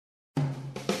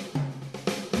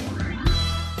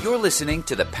You're listening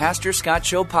to the Pastor Scott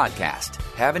Show podcast.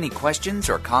 Have any questions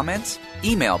or comments?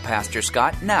 Email Pastor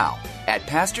Scott now at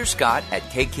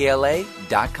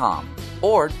pastorscott@kkla.com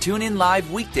or tune in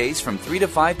live weekdays from 3 to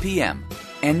 5 p.m.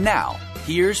 And now,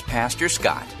 here's Pastor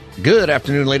Scott. Good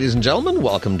afternoon, ladies and gentlemen.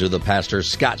 Welcome to the Pastor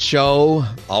Scott Show.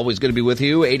 Always good to be with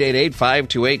you.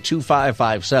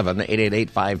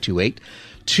 888-528-2557.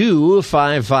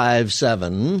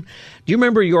 888-528-2557. Do you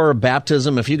remember your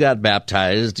baptism? If you got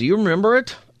baptized, do you remember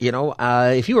it? You know,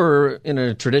 if you were in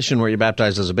a tradition where you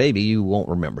baptized as a baby, you won't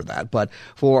remember that. But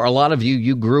for a lot of you,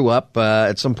 you grew up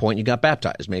at some point, you got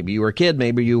baptized. Maybe you were a kid,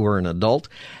 maybe you were an adult.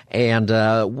 And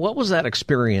what was that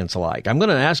experience like? I'm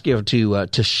going to ask you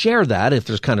to share that if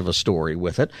there's kind of a story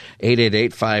with it.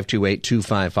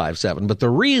 888-528-2557. But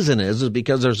the reason is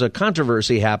because there's a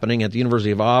controversy happening at the University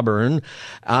of Auburn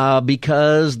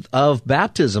because of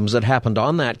baptisms that happened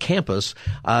on that campus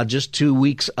just 2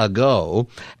 weeks ago.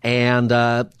 And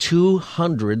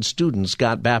 200 students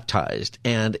got baptized.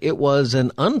 And it was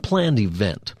an unplanned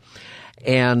event.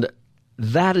 And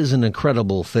that is an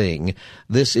incredible thing.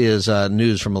 This is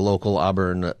news from a local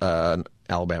Auburn,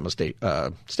 Alabama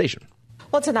station.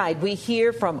 Well, tonight we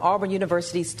hear from Auburn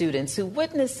University students who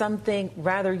witnessed something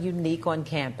rather unique on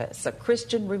campus, a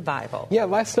Christian revival. Yeah,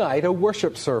 last night a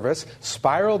worship service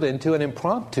spiraled into an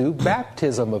impromptu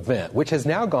baptism event, which has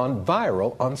now gone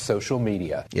viral on social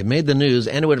media. It made the news,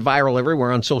 and it went viral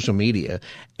everywhere on social media.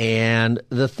 And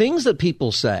the things that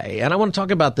people say, and I want to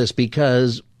talk about this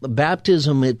because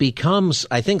baptism, it becomes,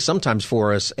 I think sometimes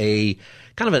for us, a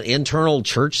kind of an internal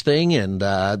church thing, and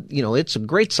it's a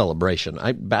great celebration.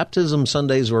 Baptism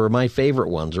Sundays were my favorite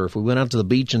ones, or if we went out to the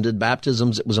beach and did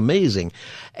baptisms, it was amazing.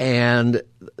 And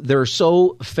they're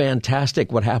so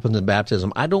fantastic what happens in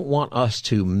baptism. I don't want us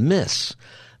to miss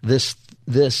this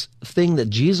thing that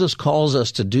Jesus calls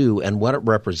us to do and what it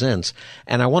represents.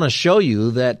 And I want to show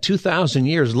you that 2,000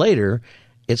 years later,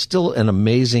 it's still an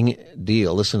amazing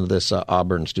deal. Listen to this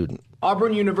Auburn student.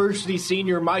 Auburn University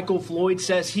senior Michael Floyd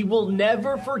says he will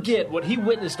never forget what he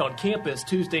witnessed on campus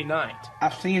Tuesday night.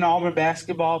 I've seen Auburn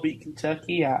basketball beat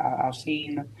Kentucky. I've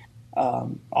seen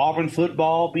Auburn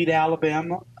football beat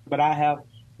Alabama. But I have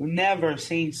never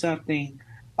seen something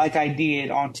like I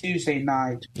did on Tuesday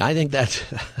night. I think that's,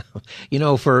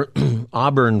 for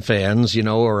Auburn fans,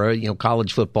 or,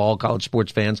 college football, college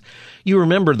sports fans, you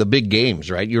remember the big games,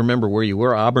 right? You remember where you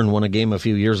were. Auburn won a game a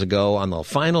few years ago on the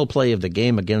final play of the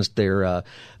game against their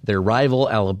rival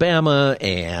Alabama,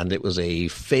 and it was a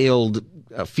failed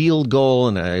field goal,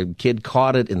 and a kid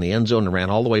caught it in the end zone and ran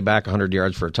all the way back 100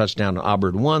 yards for a touchdown, and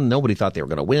Auburn won. Nobody thought they were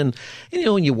going to win.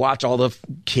 And you watch all the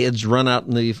kids run out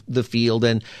in the field,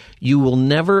 and you will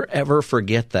never, ever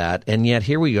forget that. And yet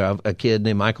here we have a kid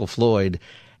named Michael Floyd,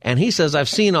 and he says, I've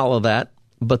seen all of that,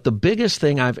 but the biggest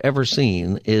thing I've ever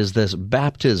seen is this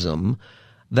baptism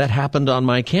that happened on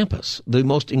my campus. The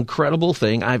most incredible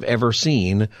thing I've ever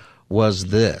seen was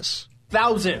this.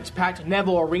 Thousands packed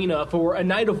Neville Arena for a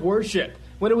night of worship.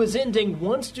 When it was ending,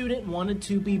 one student wanted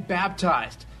to be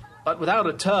baptized. But without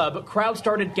a tub, crowds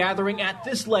started gathering at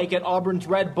this lake at Auburn's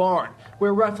Red Barn,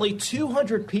 where roughly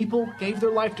 200 people gave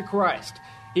their life to Christ.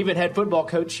 Even head football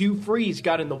coach Hugh Freeze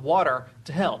got in the water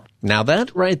to help. Now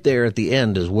that right there at the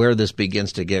end is where this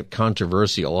begins to get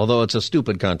controversial, although it's a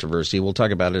stupid controversy. We'll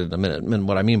talk about it in a minute. And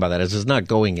what I mean by that is it's not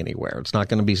going anywhere. It's not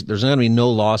going to be, there's not going to be no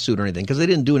lawsuit or anything because they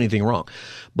didn't do anything wrong.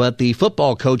 But the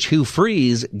football coach Hugh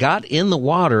Freeze got in the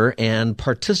water and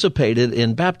participated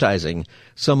in baptizing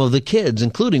some of the kids,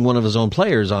 including one of his own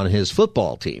players on his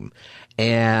football team.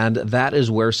 And that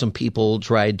is where some people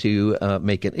tried to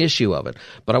make an issue of it.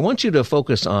 But I want you to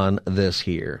focus on this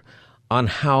here, on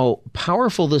how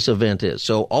powerful this event is.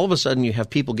 So all of a sudden you have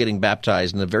people getting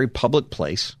baptized in a very public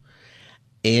place,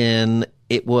 and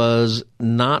it was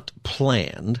not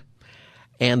planned.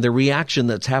 And the reaction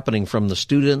that's happening from the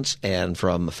students and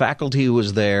from the faculty who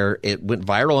was there, it went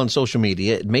viral on social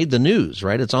media. It made the news,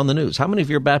 right? It's on the news. How many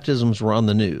of your baptisms were on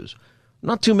the news?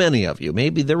 Not too many of you.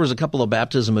 Maybe there was a couple of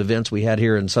baptism events we had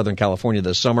here in Southern California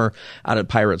this summer out at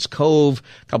Pirates Cove.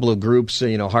 A couple of groups,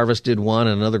 Harvest did one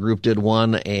and another group did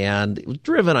one. And it was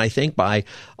driven, I think, by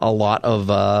a lot of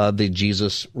the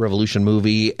Jesus Revolution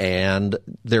movie. And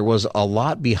there was a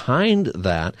lot behind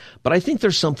that. But I think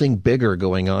there's something bigger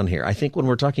going on here. I think when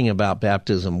we're talking about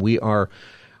baptism, we are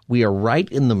right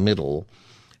in the middle.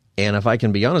 And if I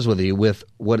can be honest with you, with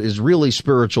what is really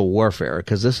spiritual warfare,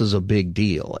 because this is a big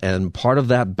deal. And part of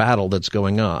that battle that's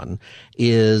going on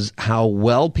is how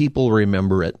well people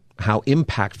remember it, how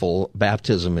impactful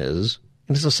baptism is.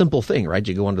 And it's a simple thing, right?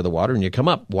 You go under the water and you come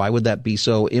up. Why would that be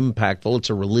so impactful? It's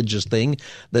a religious thing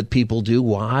that people do.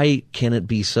 Why can it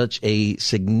be such a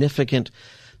significant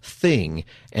thing.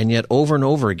 And yet over and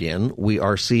over again, we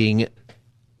are seeing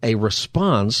a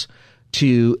response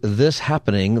to this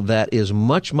happening that is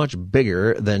much, much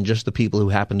bigger than just the people who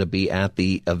happen to be at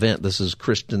the event. This is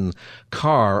Kristen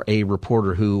Carr, a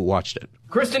reporter who watched it.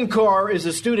 Kristen Carr is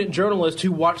a student journalist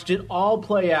who watched it all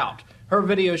play out. Her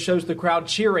video shows the crowd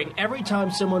cheering every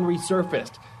time someone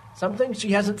resurfaced, something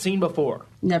she hasn't seen before.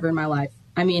 Never in my life.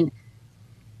 I mean,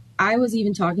 I was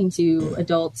even talking to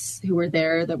adults who were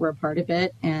there that were a part of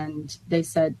it, and they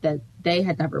said that they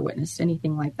had never witnessed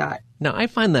anything like that. Now, I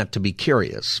find that to be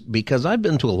curious because I've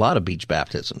been to a lot of beach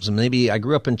baptisms. And maybe I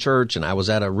grew up in church, and I was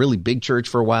at a really big church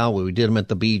for a while where we did them at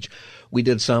the beach. We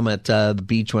did some at the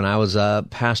beach when I was a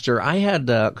pastor. I had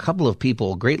a couple of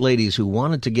people, great ladies, who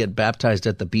wanted to get baptized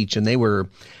at the beach, and they were,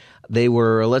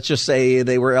 let's just say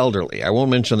they were elderly. I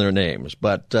won't mention their names,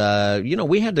 but,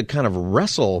 we had to kind of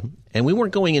wrestle, and we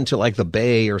weren't going into like the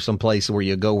bay or some place where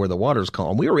you go where the water's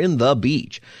calm. We were in the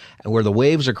beach and where the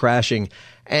waves are crashing.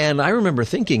 And I remember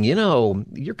thinking,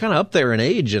 you're kind of up there in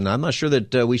age, and I'm not sure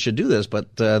that we should do this,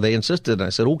 but they insisted, and I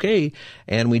said, okay,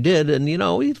 and we did. And,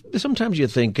 sometimes you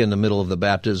think in the middle of the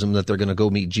baptism that they're going to go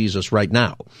meet Jesus right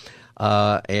now.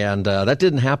 And that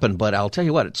didn't happen, but I'll tell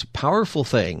you what, it's a powerful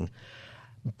thing.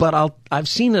 But I've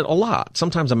seen it a lot.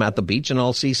 Sometimes I'm at the beach and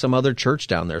I'll see some other church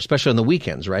down there, especially on the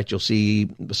weekends, right? You'll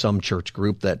see some church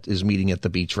group that is meeting at the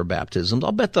beach for baptisms.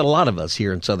 I'll bet that a lot of us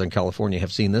here in Southern California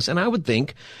have seen this. And I would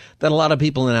think that a lot of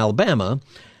people in Alabama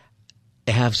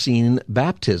have seen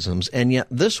baptisms. And yet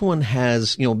this one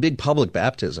has, big public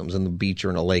baptisms in the beach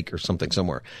or in a lake or something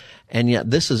somewhere. And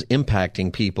yet this is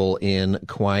impacting people in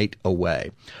quite a way.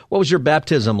 What was your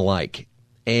baptism like?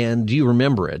 And do you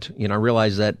remember it? I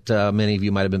realize that many of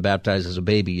you might have been baptized as a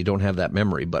baby. You don't have that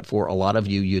memory, but for a lot of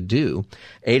you, you do.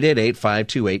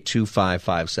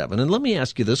 888-528-2557. And let me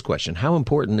ask you this question. How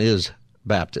important is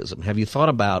baptism? Have you thought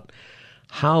about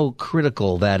how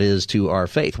critical that is to our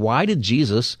faith? Why did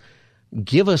Jesus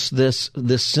give us this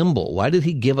symbol? Why did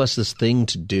he give us this thing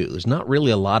to do? There's not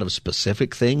really a lot of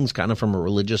specific things, kind of from a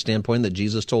religious standpoint, that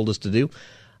Jesus told us to do.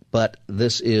 But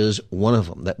this is one of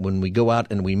them, that when we go out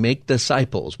and we make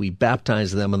disciples, we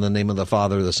baptize them in the name of the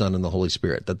Father, the Son, and the Holy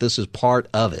Spirit, that this is part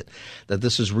of it, that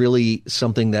this is really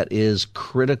something that is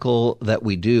critical that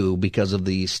we do because of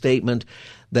the statement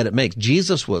that it makes.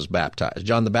 Jesus was baptized.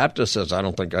 John the Baptist says, I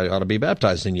don't think I ought to be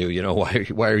baptized in you.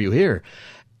 Why are you here?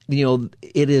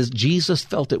 It is, Jesus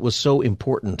felt it was so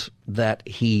important that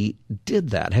he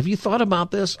did that. Have you thought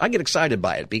about this? I get excited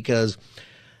by it because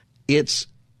it's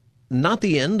not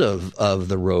the end of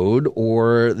the road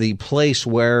or the place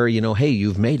where, hey,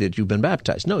 you've made it, you've been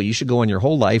baptized. No, you should go on your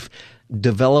whole life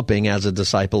developing as a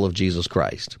disciple of Jesus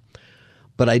Christ.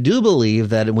 But I do believe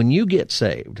that when you get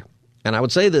saved, and I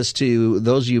would say this to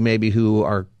those of you maybe who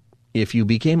are, if you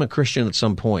became a Christian at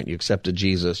some point, you accepted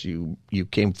Jesus, you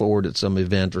came forward at some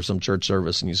event or some church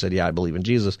service and you said, yeah, I believe in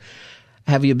Jesus.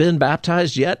 Have you been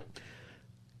baptized yet?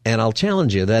 And I'll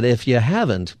challenge you that if you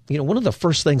haven't, one of the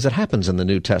first things that happens in the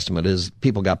New Testament is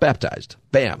people got baptized.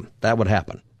 Bam, that would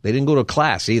happen. They didn't go to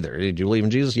class either. Did you believe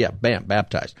in Jesus? Yeah, bam,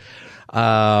 baptized.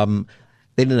 They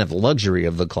didn't have the luxury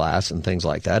of the class and things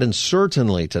like that. And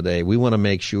certainly today, we want to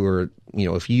make sure,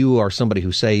 if you are somebody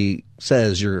who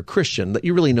says you're a Christian, that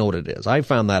you really know what it is. I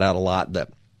found that out a lot, that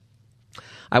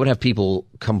I would have people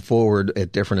come forward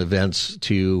at different events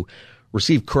to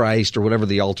receive Christ or whatever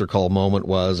the altar call moment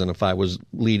was, and if I was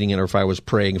leading it or if I was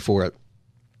praying for it.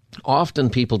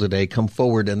 Often people today come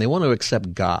forward and they want to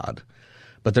accept God,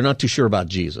 but they're not too sure about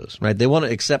Jesus, right? They want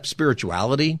to accept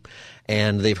spirituality,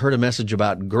 and they've heard a message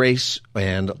about grace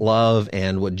and love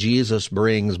and what Jesus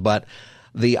brings, but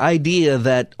the idea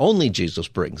that only Jesus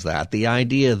brings that, the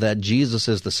idea that Jesus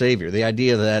is the Savior, the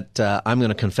idea that I'm going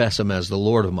to confess him as the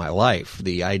Lord of my life,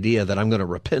 the idea that I'm going to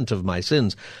repent of my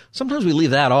sins, sometimes we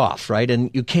leave that off, right?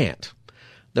 And you can't.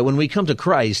 That when we come to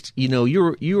Christ,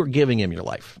 you're giving him your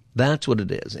life. That's what it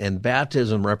is. And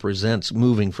baptism represents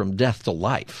moving from death to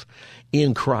life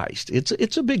in Christ.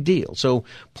 It's a big deal. So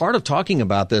part of talking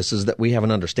about this is that we have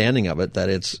an understanding of it, that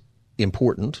it's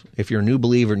important. If you're a new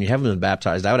believer and you haven't been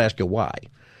baptized, I would ask you why.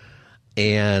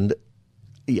 And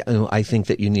I think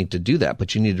that you need to do that,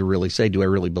 but you need to really say, do I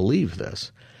really believe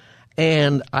this?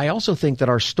 And I also think that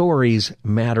our stories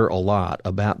matter a lot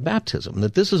about baptism,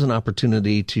 that this is an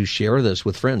opportunity to share this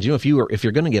with friends. If you're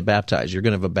going to get baptized, you're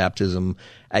going to have a baptism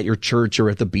at your church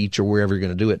or at the beach or wherever you're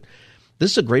going to do it.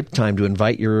 This is a great time to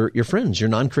invite your friends, your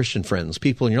non-Christian friends,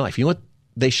 people in your life. You know what?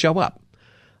 They show up.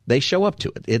 They show up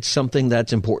to it. It's something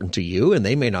that's important to you, and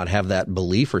they may not have that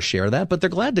belief or share that, but they're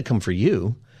glad to come for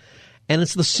you. And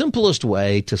it's the simplest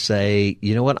way to say,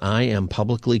 you know what, I am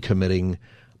publicly committing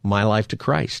my life to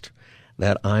Christ.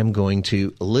 that I'm going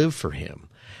to live for him.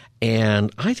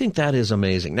 And I think that is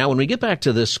amazing. Now, when we get back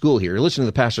to this school here, you're listening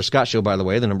to the Pastor Scott Show, by the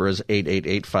way. The number is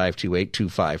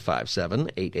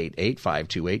 888-528-2557,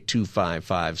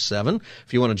 888-528-2557.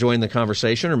 If you want to join the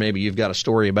conversation, or maybe you've got a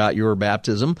story about your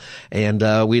baptism, and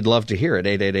we'd love to hear it,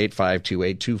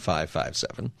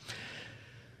 888-528-2557.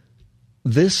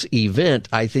 This event,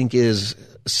 I think, is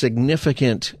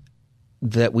significant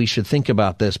that we should think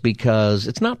about this because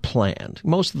it's not planned.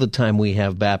 Most of the time we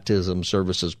have baptism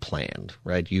services planned,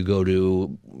 right? You go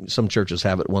to, some churches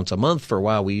have it once a month. For a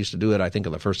while we used to do it, I think,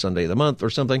 on the first Sunday of the month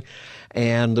or something.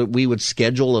 And we would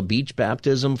schedule a beach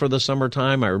baptism for the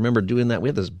summertime. I remember doing that. We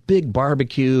had this big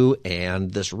barbecue and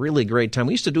this really great time.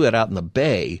 We used to do it out in the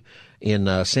bay in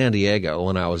San Diego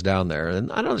when I was down there.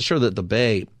 And I'm not sure that the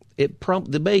bay,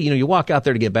 the bay, you walk out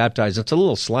there to get baptized. It's a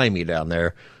little slimy down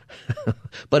there.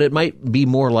 But it might be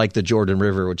more like the Jordan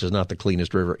River, which is not the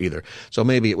cleanest river either. So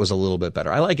maybe it was a little bit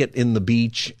better. I like it in the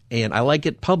beach, and I like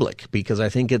it public because I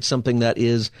think it's something that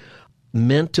is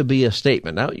meant to be a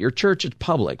statement. Now, your church is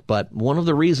public, but one of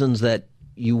the reasons that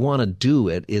you want to do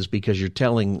it is because you're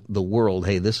telling the world,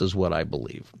 hey, this is what I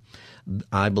believe.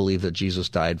 I believe that Jesus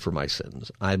died for my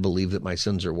sins. I believe that my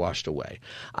sins are washed away.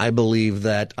 I believe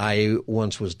that I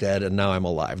once was dead and now I'm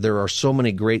alive. There are so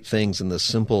many great things in this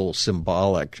simple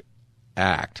symbolic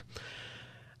act.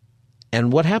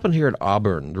 And what happened here at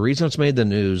Auburn, the reason it's made the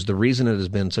news, the reason it has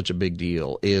been such a big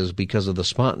deal is because of the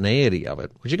spontaneity of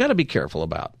it, which you got to be careful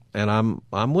about. And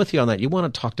I'm with you on that. You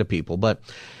want to talk to people, but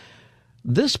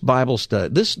this Bible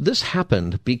study, this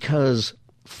happened because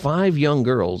 5 young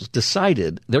girls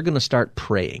decided they're going to start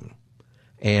praying.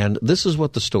 And this is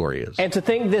what the story is. And to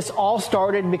think this all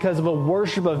started because of a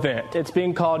worship event. It's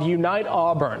being called Unite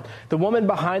Auburn. The woman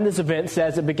behind this event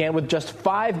says it began with just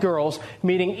 5 girls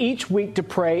meeting each week to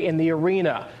pray in the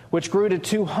arena, which grew to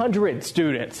 200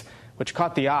 students, which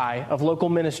caught the eye of local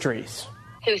ministries.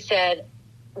 Who said,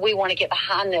 we want to get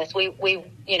behind this. We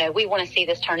want to see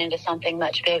this turn into something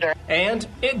much bigger. And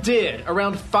it did.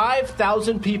 Around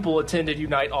 5,000 people attended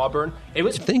Unite Auburn.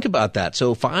 Think about that.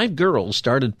 So 5 girls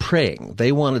started praying.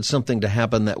 They wanted something to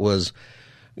happen that was,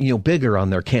 bigger on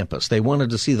their campus. They wanted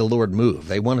to see the Lord move.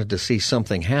 They wanted to see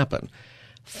something happen.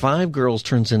 5 girls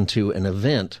turns into an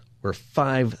event where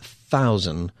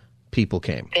 5,000 people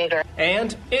came. Bigger.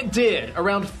 And it did.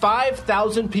 Around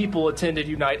 5,000 people attended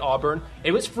Unite Auburn.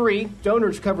 It was free.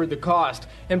 Donors covered the cost.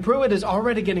 And Pruitt is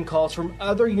already getting calls from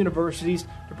other universities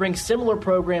to bring similar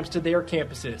programs to their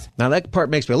campuses. Now, that part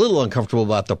makes me a little uncomfortable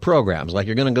about the programs. Like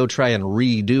you're going to go try and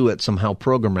redo it somehow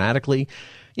programmatically.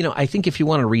 I think if you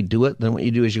want to redo it, then what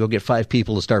you do is you go get 5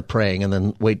 people to start praying and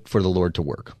then wait for the Lord to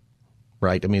work.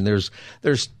 Right? I mean, there's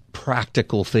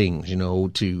practical things,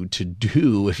 to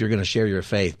do if you're going to share your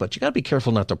faith. But you got to be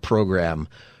careful not to program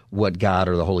what God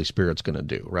or the Holy Spirit's going to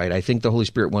do, right? I think the Holy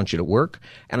Spirit wants you to work,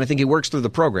 and I think he works through the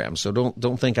program. So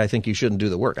don't think I think you shouldn't do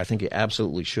the work. I think you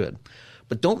absolutely should.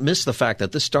 But don't miss the fact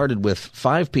that this started with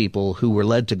 5 people who were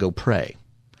led to go pray,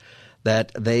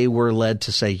 that they were led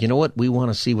to say, you know what, we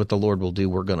want to see what the Lord will do.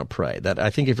 We're going to pray. That I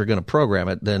think if you're going to program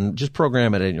it, then just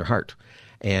program it in your heart.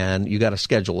 And you got to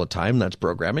schedule a time that's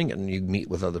programming, and you meet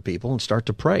with other people and start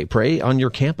to pray. Pray on your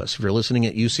campus. If you're listening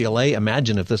at UCLA,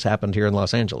 imagine if this happened here in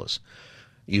Los Angeles.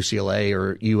 UCLA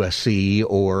or USC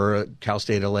or Cal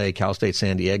State LA, Cal State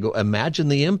San Diego. Imagine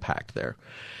the impact there.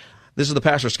 This is the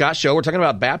Pastor Scott Show. We're talking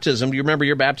about baptism. Do you remember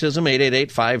your baptism?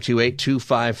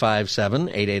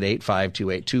 888-528-2557,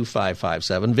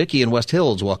 888-528-2557. Vicki in West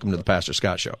Hills, welcome to the Pastor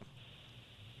Scott Show.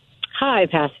 Hi,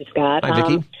 Pastor Scott. Hi,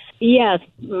 Vicki. Yes,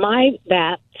 my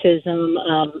baptism,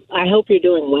 I hope you're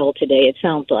doing well today. It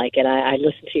sounds like it. I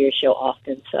listen to your show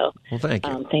often, so well, thank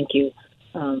you. Thank you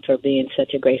for being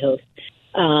such a great host.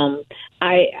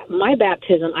 My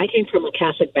baptism, I came from a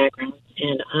Catholic background,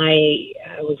 and I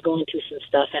was going through some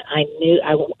stuff, and I knew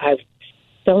I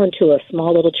fell into a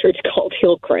small little church called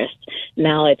Hillcrest.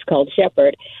 Now it's called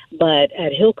Shepherd. But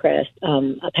at Hillcrest,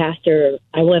 a pastor,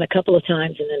 I went a couple of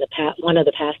times, and then one of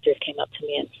the pastors came up to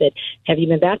me and said, have you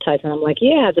been baptized? And I'm like,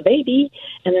 yeah, as a baby.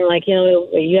 And they're like,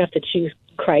 you have to choose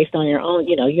Christ on your own.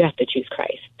 You have to choose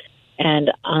Christ.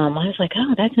 And I was like,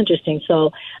 oh, that's interesting.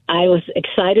 So I was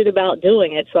excited about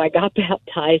doing it. So I got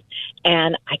baptized,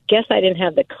 and I guess I didn't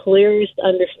have the clearest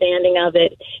understanding of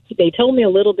it. They told me a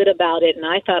little bit about it, and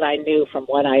I thought I knew from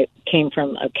what I came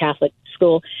from a Catholic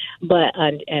school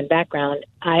and background.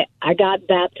 I got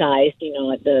baptized,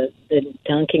 at the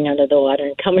dunking under the water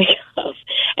and coming up,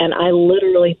 and I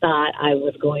literally thought I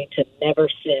was going to never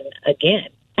sin again.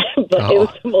 But It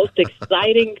was the most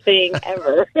exciting thing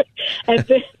ever.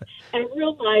 I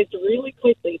realized really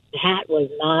quickly that was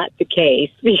not the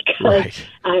case because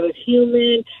I was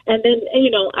human. And then,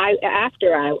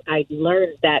 after I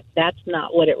learned that that's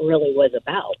not what it really was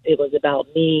about. It was about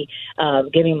me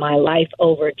giving my life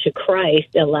over to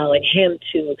Christ, allowing him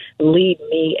to lead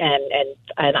me. And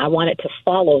I wanted to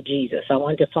follow Jesus. I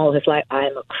wanted to follow his life. I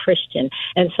am a Christian.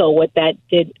 And so what that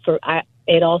did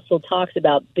it also talks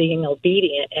about being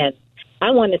obedient, and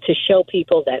I wanted to show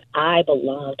people that I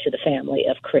belong to the family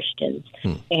of Christians.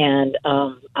 And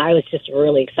I was just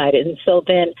really excited. And so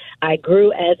then I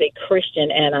grew as a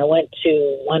Christian, and I went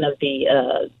to one of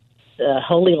the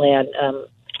Holy Land,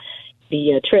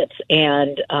 the trips,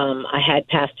 and I had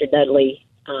Pastor Dudley.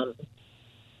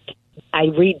 I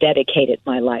rededicated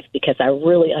my life because I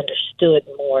really understood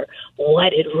more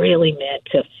what it really meant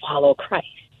to follow Christ.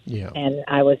 Yeah. And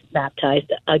I was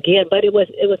baptized again, but it was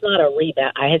not a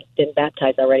rebaptism. I had been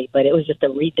baptized already, but it was just a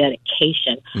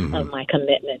rededication of my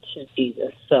commitment to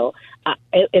Jesus. So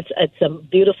it's a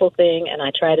beautiful thing, and I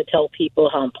try to tell people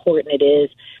how important it is.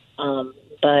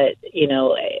 But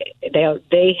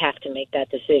they have to make that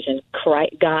decision.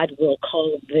 God will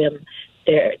call them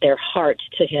their hearts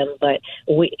to him, but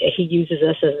he uses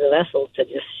us as a vessel to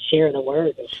just share the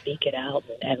word and speak it out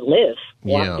and live.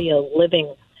 Be a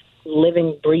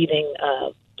living, breathing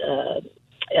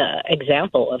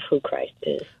example of who Christ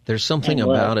is. There's something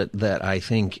about it that I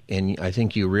think, and I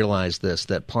think you realize this,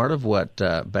 that part of what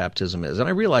baptism is, and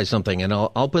I realize something, and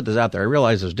I'll put this out there, I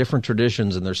realize there's different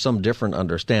traditions and there's some different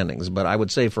understandings, but I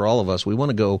would say for all of us, we want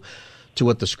to go to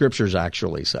what the Scriptures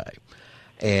actually say.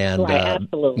 And,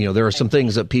 there are some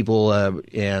things that people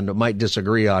and might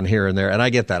disagree on here and there, and I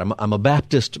get that. I'm a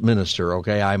Baptist minister,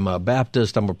 okay? I'm a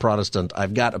Baptist, I'm a Protestant.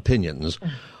 I've got opinions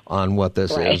on what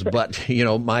this is. But,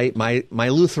 my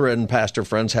Lutheran pastor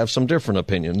friends have some different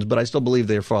opinions, but I still believe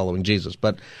they're following Jesus.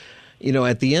 But,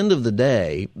 at the end of the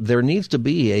day, there needs to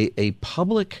be a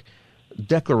public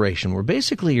declaration where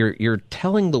basically you're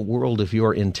telling the world of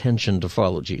your intention to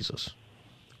follow Jesus.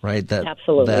 Right? That's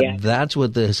what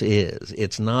this is.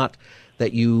 It's not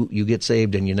that you get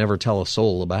saved and you never tell a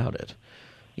soul about it.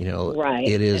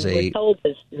 It is we're told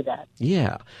to do that.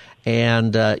 Yeah.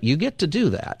 And you get to do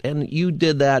that. And you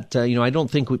did that. I don't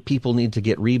think people need to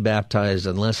get rebaptized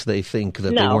unless they think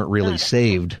that they weren't really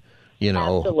saved.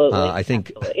 Absolutely. I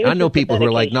think I know people who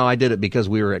are like, no, I did it because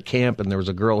we were at camp and there was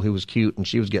a girl who was cute and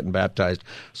she was getting baptized,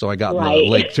 so I got in the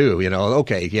lake too.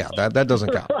 Okay, yeah, that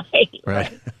doesn't count.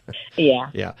 Right. Yeah,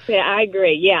 I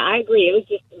agree. It was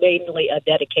just mainly a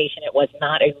dedication. It was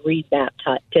not a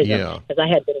rebaptism because I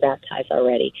had been baptized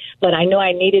already. But I know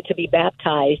I needed to be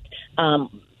baptized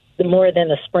more than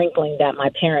the sprinkling that my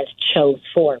parents chose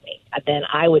for me. Then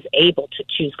I was able to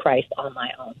choose Christ on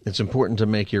my own. It's important to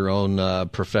make your own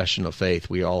profession of faith.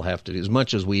 We all have to do as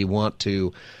much as we want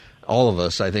to. All of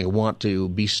us, I think, want to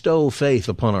bestow faith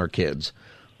upon our kids.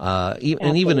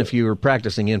 And even if you're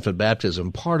practicing infant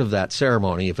baptism, part of that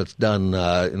ceremony, if it's done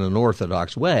in an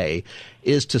Orthodox way,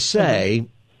 is to say,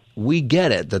 we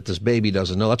get it that this baby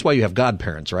doesn't know. That's why you have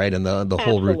godparents, right? And the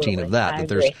whole routine of that.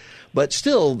 But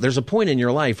still, there's a point in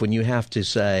your life when you have to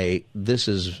say, this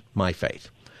is my faith.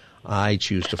 I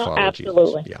choose to follow Jesus.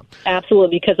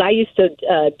 Absolutely, because I used to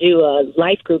do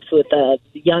life groups with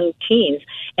young teens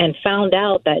and found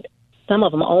out that some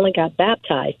of them only got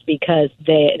baptized because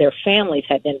their families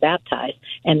had been baptized,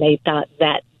 and they thought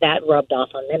that rubbed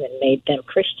off on them and made them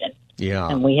Christian. Yeah.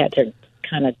 And we had to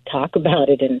kind of talk about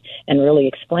it and really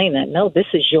explain that, no, this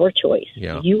is your choice.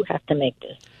 Yeah. You have to make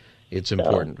this. It's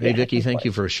important. Hey, Vicki, thank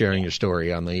you for sharing your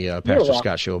story on the Pastor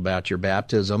Scott Show about your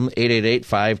baptism.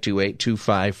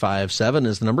 888-528-2557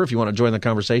 is the number if you want to join the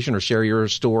conversation or share your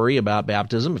story about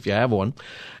baptism, if you have one.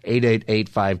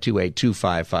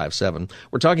 888-528-2557.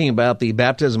 We're talking about the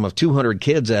baptism of 200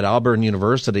 kids at Auburn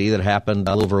University that happened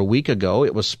a little over a week ago.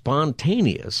 It was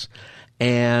spontaneous.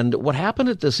 And what happened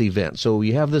at this event? So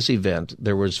you have this event.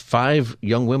 There was 5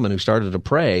 young women who started to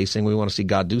pray, saying we want to see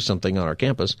God do something on our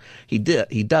campus. He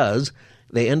does.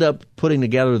 They end up putting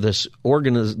together this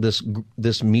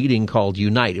meeting called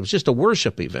Unite. It was just a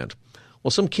worship event.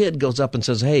 Well, some kid goes up and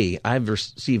says, "Hey, I've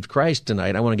received Christ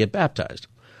tonight. I want to get baptized."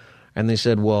 And they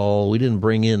said, "Well, we didn't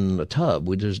bring in a tub.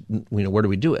 We just, where do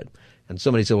we do it?" And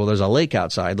somebody said, "Well, there's a lake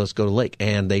outside. Let's go to the lake."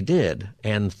 And they did.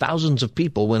 And thousands of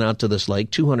people went out to this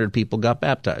lake. 200 people got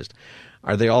baptized.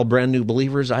 Are they all brand new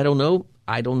believers? I don't know.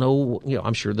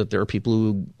 I'm sure that there are people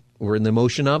who were in the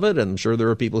emotion of it. And I'm sure there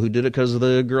are people who did it because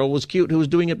the girl was cute who was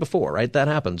doing it before, right? That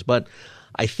happens. But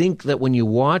I think that when you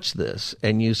watch this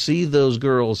and you see those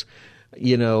girls,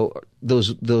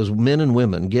 those men and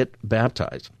women get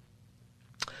baptized,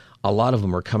 a lot of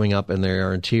them are coming up and they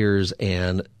are in tears,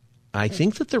 and I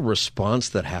think that the response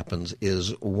that happens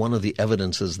is one of the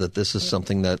evidences that this is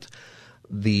something that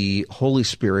the Holy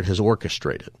Spirit has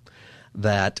orchestrated,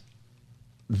 that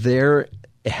there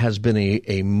has been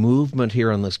a movement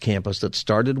here on this campus that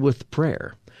started with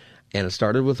prayer, and it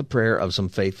started with the prayer of some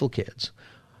faithful kids,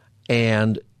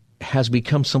 and has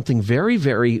become something very,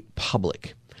 very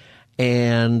public.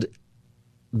 And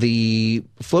the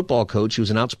football coach,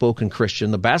 who's an outspoken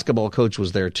Christian, the basketball coach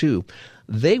was there too,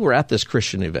 they were at this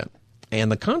Christian event. And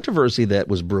the controversy that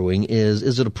was brewing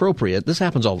is it appropriate? This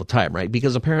happens all the time, right?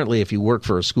 Because apparently if you work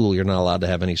for a school, you're not allowed to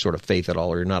have any sort of faith at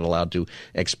all, or you're not allowed to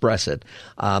express it.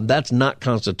 That's not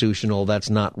constitutional. That's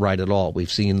not right at all. We've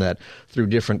seen that through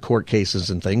different court cases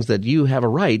and things, that you have a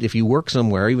right, if you work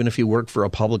somewhere, even if you work for a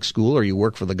public school or you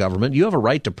work for the government, you have a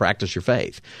right to practice your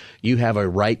faith. You have a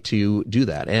right to do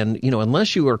that. And,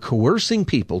 unless you are coercing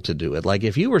people to do it, like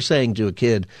if you were saying to a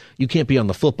kid, you can't be on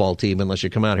the football team unless you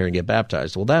come out here and get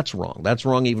baptized, well, that's wrong. That's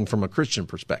wrong even from a Christian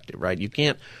perspective, right? You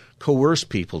can't coerce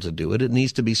people to do it. It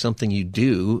needs to be something you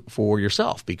do for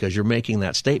yourself because you're making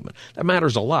that statement. That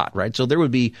matters a lot, right? So there would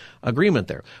be agreement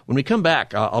there. When we come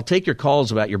back, I'll take your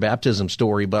calls about your baptism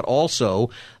story, but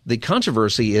also the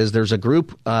controversy is there's a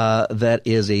group that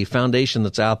is a foundation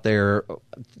that's out there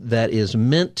that is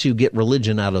meant to get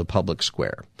religion out of the public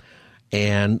square.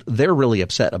 And they're really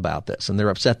upset about this, and they're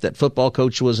upset that football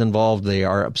coach was involved. They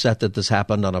are upset that this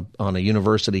happened on a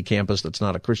university campus that's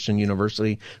not a Christian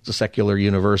university; it's a secular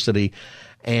university.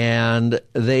 And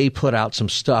they put out some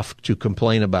stuff to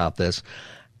complain about this.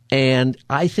 And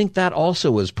I think that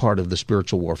also is part of the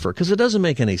spiritual warfare, because it doesn't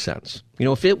make any sense.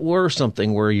 If it were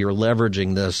something where you're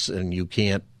leveraging this and you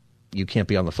can't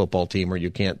be on the football team, or you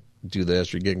can't do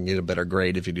this, or you can get a better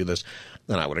grade if you do this,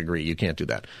 then I would agree you can't do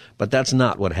that. But that's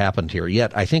not what happened here.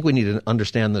 Yet I think we need to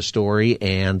understand the story,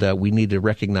 and we need to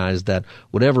recognize that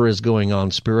whatever is going on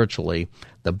spiritually,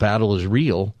 the battle is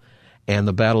real, and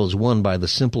the battle is won by the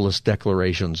simplest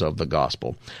declarations of the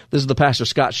gospel. This is the Pastor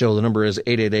Scott Show. The number is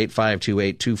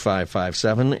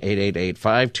 888-528-2557,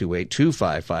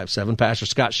 888-528-2557. Pastor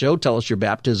Scott Show. Tell us your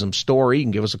baptism story. You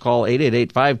can give us a call,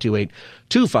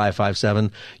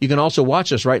 888-528-2557. You can also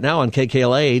watch us right now on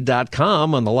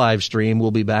KKLA.com on the live stream. We'll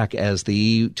be back as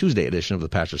the Tuesday edition of the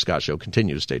Pastor Scott Show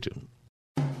continues. Stay tuned.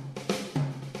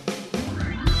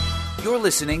 You're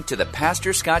listening to the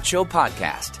Pastor Scott Show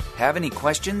podcast. Have any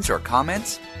questions or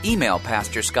comments? Email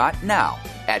Pastor Scott now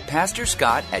at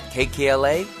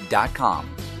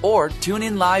pastorscott@kkla.com or tune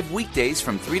in live weekdays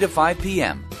from 3 to 5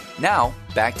 p.m. Now,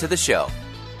 back to the show.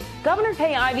 Governor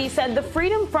Kay Ivey said the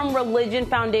Freedom from Religion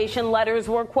Foundation letters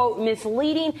were, quote,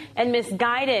 misleading and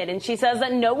misguided. And she says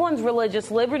that no one's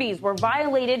religious liberties were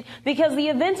violated because the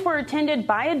events were attended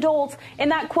by adults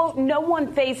and that, quote, no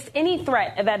one faced any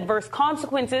threat of adverse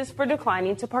consequences for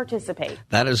declining to participate.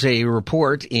 That is a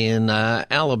report in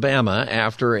Alabama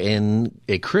after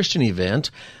a Christian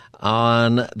event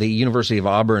on the University of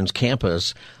Auburn's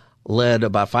campus led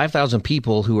about 5,000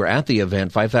 people who were at the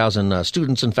event, 5,000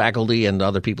 students and faculty and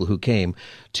other people who came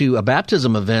to a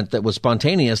baptism event that was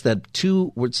spontaneous, that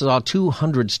saw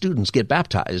 200 students get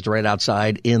baptized right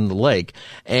outside in the lake.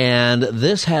 And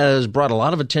this has brought a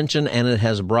lot of attention, and it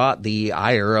has brought the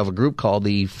ire of a group called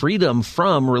the Freedom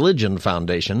from Religion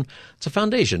Foundation. It's a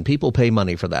foundation. People pay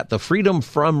money for that. The Freedom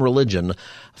from Religion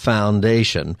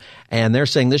Foundation. And they're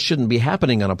saying this shouldn't be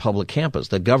happening on a public campus.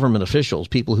 That government officials,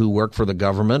 people who work for the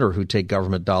government or who take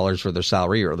government dollars for their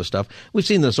salary or other stuff, we've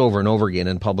seen this over and over again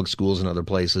in public schools and other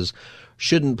places,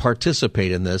 shouldn't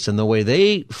participate in this. And the way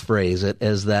they phrase it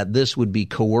is that this would be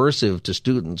coercive to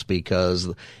students because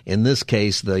in this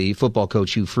case, the football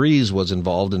coach Hugh Freeze was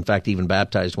involved. In fact, even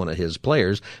baptized one of his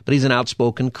players, but he's an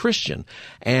outspoken Christian.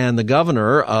 And the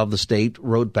governor of the state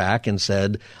wrote back and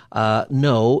said,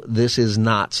 no, this is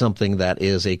not something that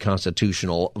is a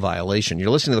constitutional violation.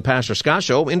 You're listening to the Pastor Scott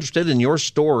Show. I'm interested in your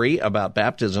story about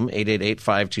baptism,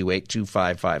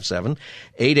 888-528-2557,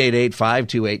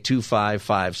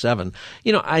 888-528-2557.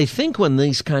 I think when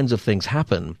these kinds of things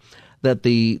happen, that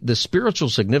the spiritual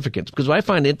significance, because what I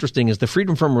find interesting is the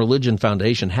Freedom from Religion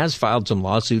Foundation has filed some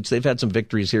lawsuits. They've had some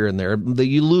victories here and there.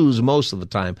 You lose most of the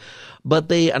time. But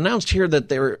they announced here that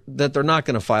they're not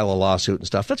going to file a lawsuit and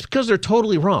stuff. That's because they're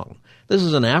totally wrong. This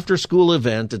is an after-school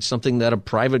event. It's something that a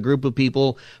private group of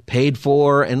people paid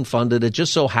for and funded. It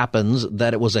just so happens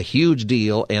that it was a huge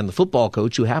deal, and the football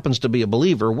coach, who happens to be a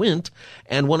believer, went,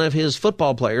 and one of his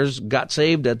football players got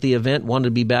saved at the event, wanted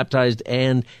to be baptized,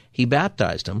 and he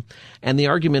baptized him. And the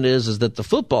argument is that the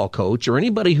football coach or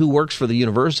anybody who works for the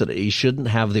university shouldn't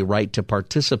have the right to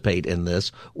participate in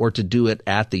this or to do it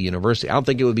at the university. I don't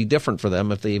think it would be different for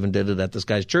them if they even did it at this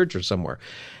guy's church or somewhere.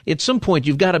 At some point,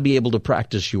 you've got to be able to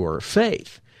practice your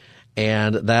faith.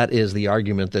 And that is the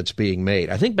argument that's being made.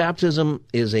 I think baptism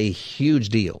is a huge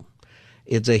deal.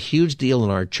 It's a huge deal in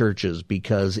our churches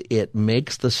because it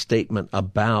makes the statement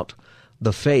about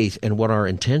the faith and what our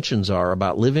intentions are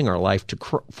about living our life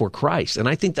for Christ. And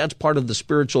I think that's part of the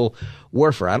spiritual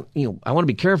warfare. I want to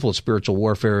be careful with spiritual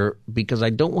warfare because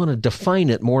I don't want to define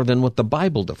it more than what the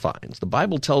Bible defines. The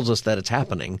Bible tells us that it's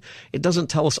happening. It doesn't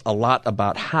tell us a lot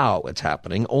about how it's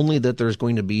happening, only that there's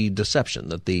going to be deception,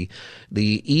 that the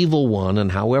evil one,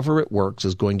 and however it works,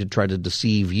 is going to try to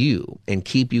deceive you and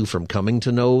keep you from coming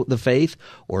to know the faith,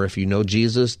 or if you know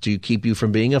Jesus, to keep you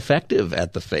from being effective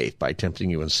at the faith by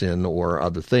tempting you in sin or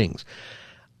other things.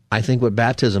 I think what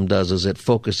baptism does is it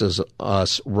focuses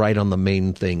us right on the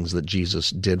main things that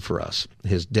Jesus did for us,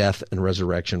 his death and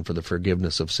resurrection for the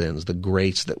forgiveness of sins, the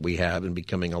grace that we have in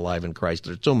becoming alive in Christ.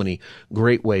 There's so many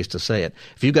great ways to say it.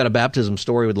 If you've got a baptism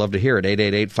story, we'd love to hear it.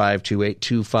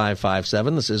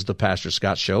 888-528-2557. This is the Pastor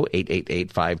Scott Show,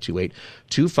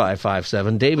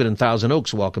 888-528-2557. David in Thousand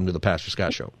Oaks, welcome to the Pastor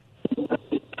Scott Show.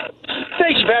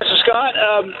 Thanks, Pastor Scott.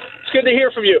 It's good to hear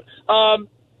from you.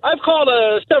 I've called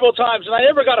several times, and I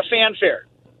never got a fanfare.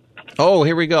 Oh,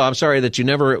 here we go. I'm sorry that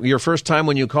your first time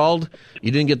when you called,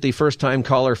 you didn't get the first-time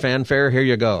caller fanfare. Here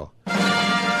you go.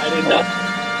 I didn't know.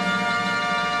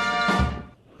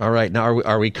 All right. Now,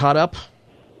 are we caught up?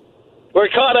 We're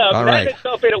caught up. All right. That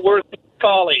itself ain't worth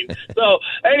calling. So,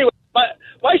 anyway,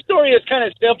 my story is kind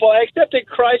of simple. I accepted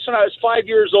Christ when I was 5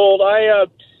 years old. I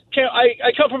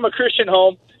come from a Christian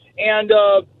home, and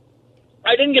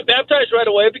I didn't get baptized right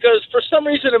away because for some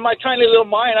reason in my tiny little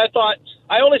mind, I thought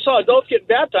I only saw adults getting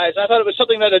baptized. I thought it was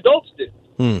something that adults did.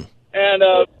 And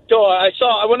so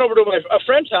I went over to a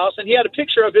friend's house, and he had a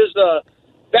picture of his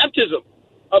baptism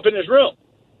up in his room.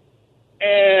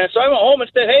 And so I went home and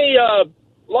said, hey,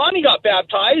 Lonnie got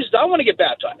baptized. I want to get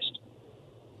baptized.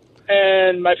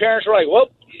 And my parents were like, well,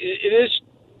 it is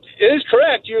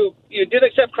correct. You did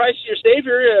accept Christ as your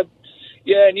Savior,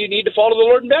 and you need to follow the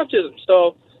Lord in baptism.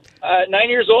 So 9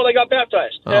 years old, I got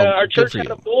baptized. Our church had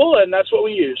a pool, and that's what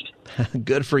we used.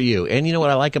 Good for you. And you know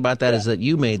what I like about that is that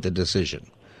you made the decision,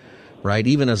 right?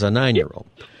 Even as a 9-year-old.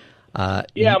 My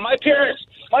parents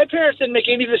didn't make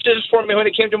any decisions for me when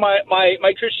it came to my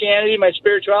Christianity, my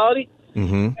spirituality.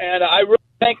 Mm-hmm. And I really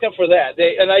thank them for that.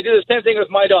 And I do the same thing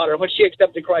with my daughter when she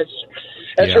accepted Christ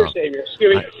as her Savior.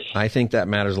 I think that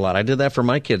matters a lot. I did that for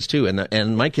my kids, too.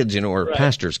 And my kids, are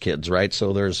pastors' kids, right?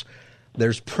 So there's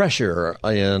pressure,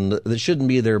 and that shouldn't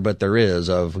be there, but there is,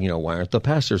 of, why aren't the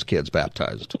pastor's kids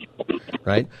baptized,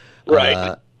 right?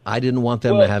 Right. I didn't want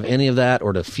them to have any of that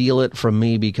or to feel it from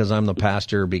me because I'm the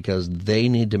pastor, because they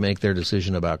need to make their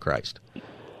decision about Christ.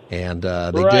 And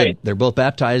they did. They're both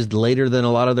baptized later than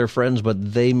a lot of their friends,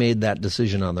 but they made that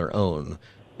decision on their own.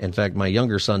 In fact, my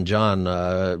younger son, John,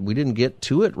 we didn't get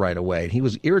to it right away. He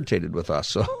was irritated with us,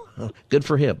 so good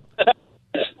for him.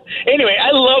 Anyway, I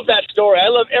love that story. I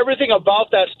love everything about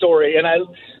that story. And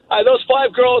those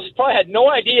 5 girls probably had no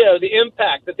idea of the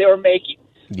impact that they were making.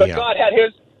 But God had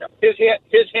his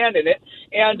hand in it.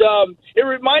 And it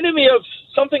reminded me of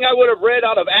something I would have read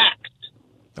out of Acts.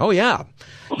 Oh, yeah.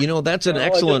 That's an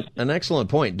excellent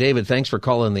point. David, thanks for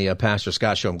calling the Pastor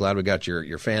Scott Show. I'm glad we got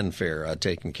your fanfare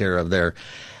taken care of there.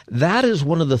 That is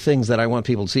one of the things that I want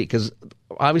people to see, because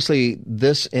obviously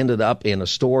this ended up in a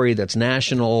story that's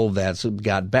national, that's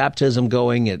got baptism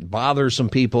going. It bothers some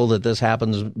people that this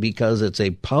happens because it's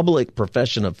a public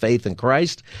profession of faith in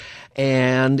Christ.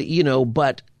 And,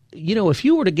 but if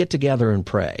you were to get together and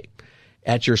pray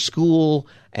at your school,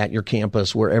 at your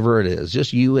campus, wherever it is,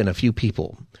 just you and a few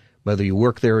people, whether you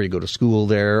work there or you go to school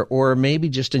there, or maybe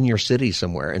just in your city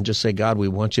somewhere, and just say, God, we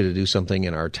want you to do something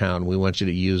in our town. We want you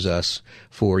to use us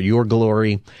for your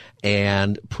glory,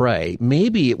 and pray.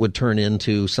 Maybe it would turn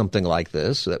into something like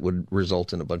this that would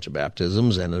result in a bunch of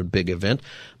baptisms and a big event.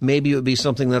 Maybe it would be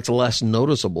something that's less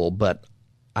noticeable, but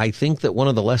I think that one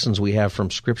of the lessons we have from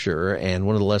Scripture, and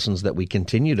one of the lessons that we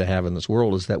continue to have in this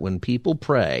world, is that when people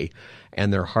pray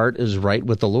and their heart is right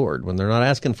with the Lord, when they're not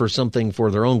asking for something for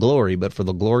their own glory, but for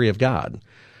the glory of God,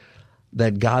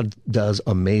 that God does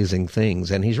amazing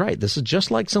things. And he's right. This is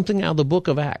just like something out of the book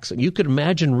of Acts. You could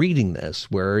imagine reading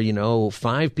this where,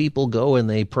 5 people go and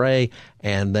they pray,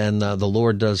 and then the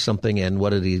Lord does something. And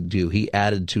what did he do? He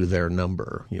added to their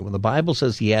number. When the Bible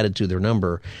says he added to their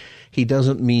number, he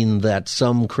doesn't mean that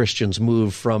some Christians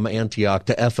moved from Antioch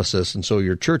to Ephesus and so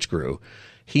your church grew.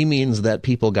 He means that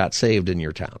people got saved in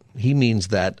your town. He means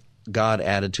that God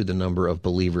added to the number of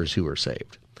believers who are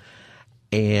saved.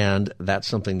 And that's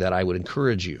something that I would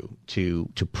encourage you to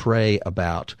pray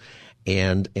about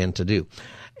and to do.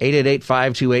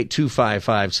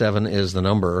 888-528-2557 is the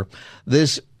number.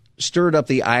 This stirred up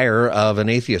the ire of an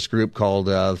atheist group called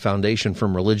Foundation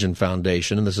from Religion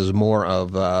Foundation, and this is more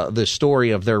of the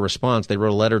story of their response. They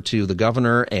wrote a letter to the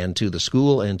governor and to the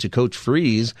school and to Coach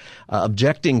Freeze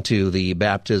objecting to the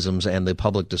baptisms and the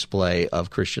public display of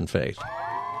Christian faith.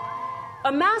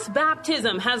 A mass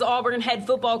baptism has Auburn head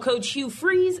football coach Hugh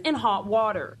Freeze in hot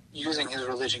water. Using his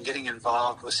religion, getting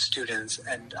involved with students,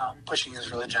 and pushing his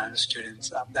religion on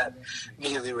students, that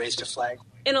immediately raised a flag.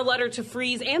 In a letter to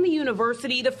Freeze and the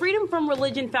university, the Freedom from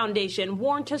Religion Foundation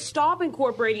warned to stop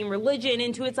incorporating religion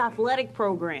into its athletic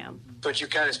program. But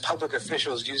you've got his public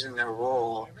officials using their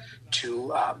role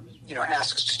to,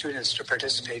 ask students to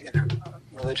participate in a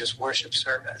religious worship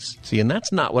service. See, and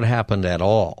that's not what happened at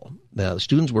all. The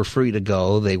students were free to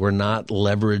go. They were not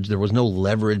leveraged. There was no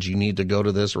leverage. You need to go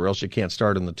to this or else you can't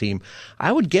start on the team.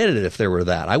 I would get it if there were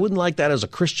that. I wouldn't like that as a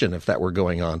Christian if that were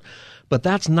going on. But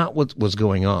that's not what was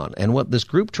going on. And what this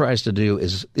group tries to do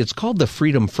is, it's called the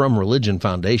Freedom from Religion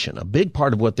Foundation. A big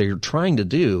part of what they're trying to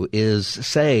do is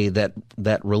say that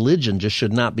religion just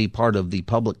should not be part of the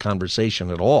public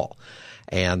conversation at all.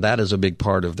 And that is a big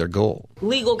part of their goal.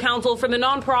 Legal counsel for the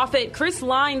nonprofit, Chris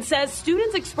Line, says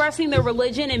students expressing their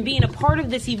religion and being a part of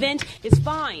this event is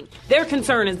fine. Their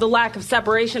concern is the lack of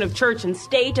separation of church and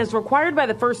state as required by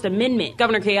the First Amendment.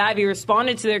 Governor Kay Ivey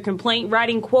responded to their complaint,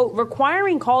 writing, quote,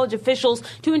 requiring college officials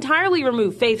to entirely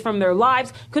remove faith from their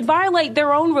lives could violate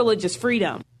their own religious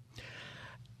freedom.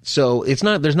 So there's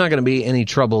not going to be any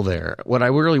trouble there. What I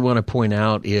really want to point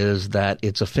out is that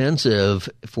it's offensive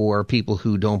for people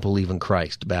who don't believe in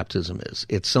Christ. Baptism is.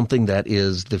 It's something that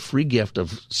is the free gift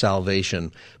of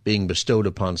salvation being bestowed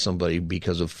upon somebody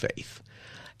because of faith.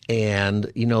 And,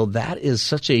 that is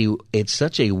such a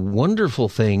wonderful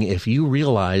thing if you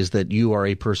realize that you are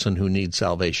a person who needs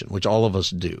salvation, which all of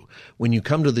us do. When you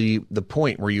come to the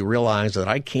point where you realize that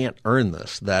I can't earn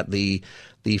this, that the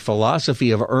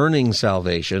philosophy of earning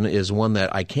salvation is one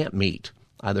that I can't meet.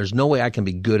 There's no way I can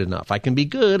be good enough. I can be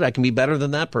good. I can be better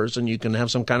than that person. You can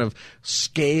have some kind of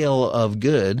scale of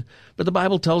good. But the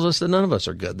Bible tells us that none of us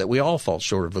are good, that we all fall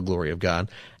short of the glory of God.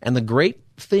 And the great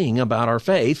thing about our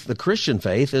faith, the Christian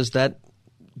faith, is that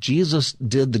Jesus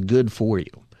did the good for you.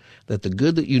 That the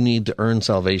good that you need to earn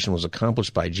salvation was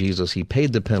accomplished by Jesus. He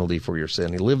paid the penalty for your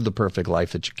sin. He lived the perfect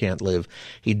life that you can't live.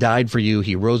 He died for you.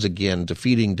 He rose again,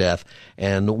 defeating death.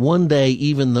 And one day,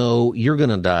 even though you're going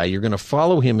to die, you're going to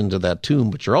follow him into that tomb,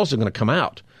 but you're also going to come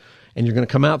out. And you're going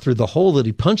to come out through the hole that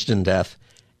he punched in death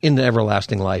into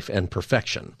everlasting life and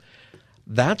perfection.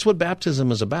 That's what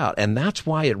baptism is about. And that's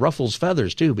why it ruffles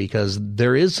feathers, too, because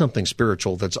there is something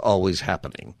spiritual that's always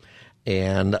happening.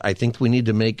 And I think we need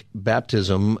to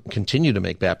continue to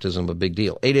make baptism a big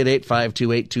deal.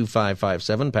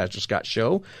 888-528-2557, Pastor Scott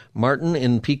Show. Martin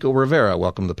in Pico Rivera,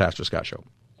 welcome to the Pastor Scott Show.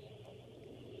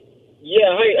 Yeah,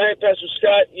 hi, Pastor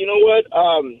Scott. You know what?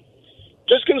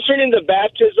 Just concerning the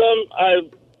baptism, I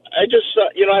just,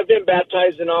 I've been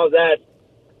baptized and all that,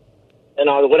 and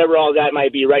whatever all that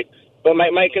might be, right? But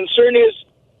my concern is,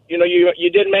 you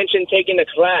did mention taking a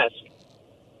class.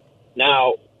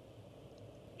 Now,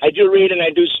 I do read and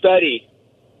I do study.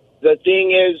 The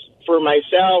thing is, for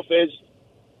myself, is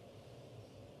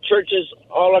churches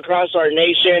all across our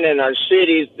nation and our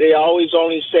cities, they always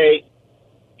only say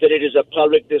that it is a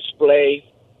public display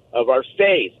of our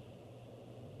faith.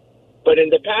 But in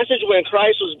the passage when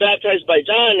Christ was baptized by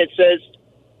John, it says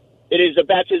it is a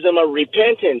baptism of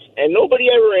repentance, and nobody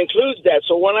ever includes that.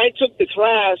 So when I took the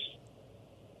class,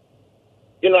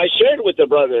 I shared with the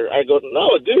brother. I go,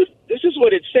 no, dude, this is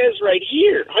what it says right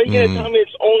here. How are you going to tell me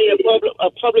it's only a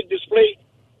public display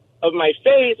of my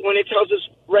faith when it tells us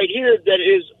right here that it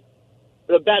is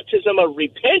the baptism of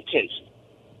repentance?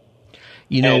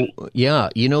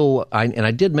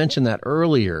 I did mention that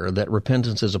earlier, that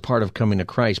repentance is a part of coming to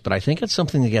Christ, but I think it's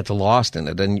something that gets lost in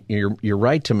it. And you're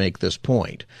right to make this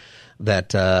point.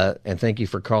 And thank you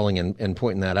for calling and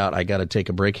pointing that out. I got to take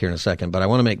a break here in a second, but I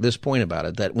want to make this point about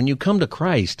it, that when you come to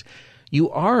Christ, you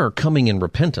are coming in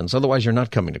repentance. Otherwise, you're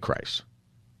not coming to Christ,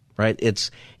 right? It's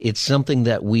something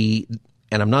that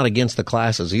and I'm not against the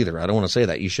classes either. I don't want to say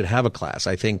that. You should have a class.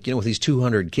 I think, with these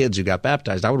 200 kids who got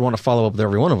baptized, I would want to follow up with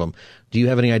every one of them. Do you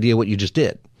have any idea what you just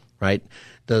did, right?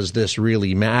 Does this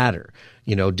really matter?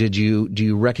 Do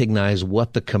you recognize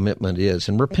what the commitment is?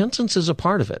 And repentance is a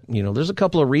part of it. There's a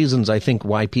couple of reasons I think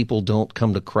why people don't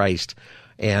come to Christ,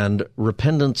 and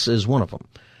repentance is one of them.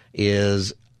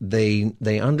 Is they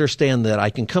understand that I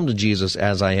can come to Jesus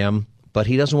as I am, but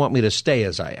he doesn't want me to stay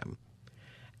as I am.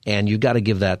 And you got to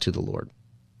give that to the Lord.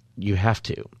 You have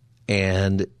to.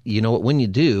 And when you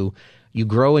do, you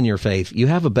grow in your faith. You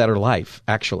have a better life,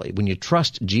 actually. When you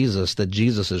trust Jesus, that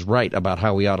Jesus is right about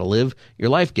how we ought to live, your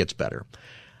life gets better.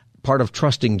 part of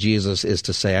trusting Jesus is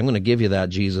to say, I'm going to give you that,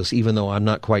 Jesus, even though I'm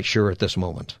not quite sure at this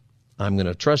moment. I'm going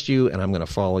to trust you and I'm going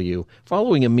to follow you.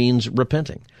 Following him means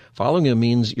repenting. Following him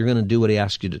means you're going to do what he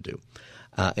asks you to do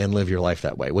and live your life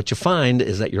that way. What you find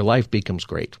is that your life becomes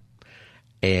great.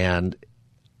 And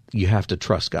you have to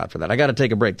trust God for that. I got to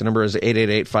take a break. The number is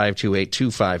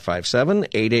 888-528-2557,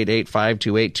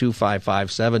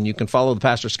 888-528-2557. You can follow the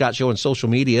Pastor Scott Show on social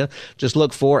media. Just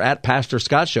look for @Pastor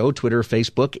Scott Show, Twitter,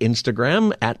 Facebook,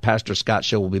 Instagram. @Pastor Scott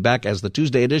Show will be back as the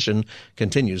Tuesday edition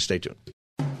continues. Stay tuned.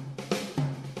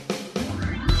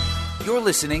 You're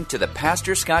listening to the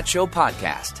Pastor Scott Show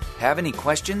podcast. Have any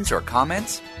questions or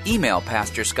comments? Email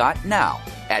Pastor Scott now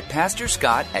at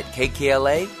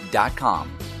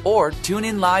pastorscott@kkla.com. Or tune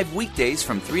in live weekdays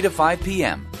from 3 to 5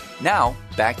 p.m. Now,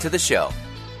 back to the show.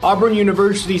 Auburn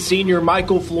University senior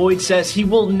Michael Floyd says he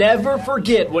will never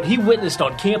forget what he witnessed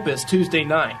on campus Tuesday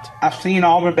night. I've seen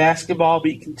Auburn basketball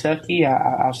beat Kentucky.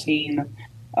 I've seen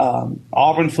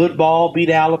Auburn football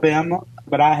beat Alabama.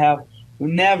 But I have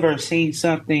never seen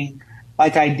something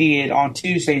like I did on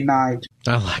Tuesday night.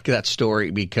 I like that story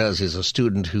because as a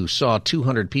student who saw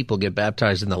 200 people get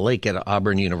baptized in the lake at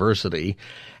Auburn University,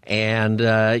 and,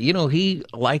 he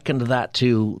likened that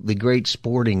to the great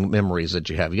sporting memories that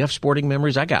you have. You have sporting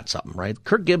memories? I got something, right?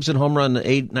 Kirk Gibson home run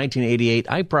 1988.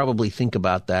 I probably think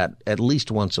about that at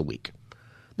least once a week.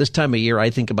 This time of year,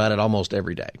 I think about it almost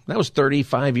every day. That was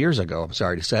 35 years ago, I'm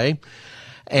sorry to say.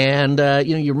 And,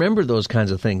 you remember those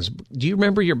kinds of things. Do you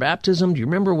remember your baptism? Do you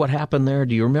remember what happened there?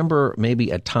 Do you remember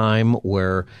maybe a time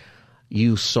where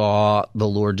you saw the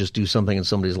Lord just do something in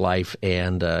somebody's life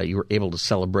and you were able to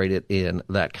celebrate it in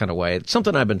that kind of way? It's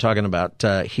something I've been talking about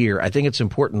here. I think it's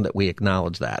important that we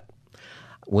acknowledge that.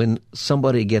 When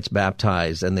somebody gets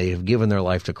baptized and they have given their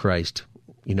life to Christ,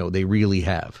 they really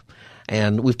have.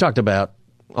 And we've talked about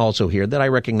also here that I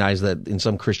recognize that in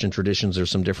some Christian traditions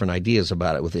there's some different ideas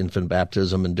about it with infant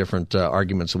baptism and different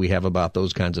arguments that we have about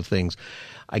those kinds of things.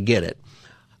 I get it.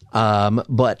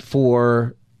 But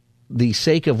for the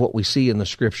sake of what we see in the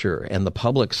Scripture and the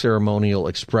public ceremonial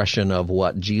expression of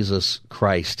what Jesus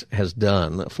Christ has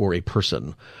done for a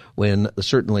person, when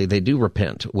certainly they do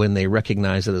repent, when they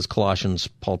recognize that, as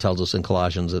Paul tells us in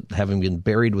Colossians, that having been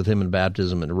buried with him in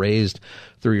baptism and raised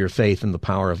through your faith in the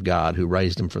power of God who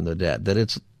raised him from the dead,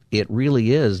 that it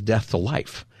really is death to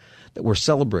life, that we're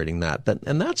celebrating that.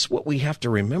 And that's what we have to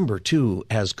remember, too,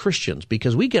 as Christians,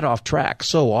 because we get off track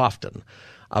so often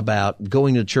about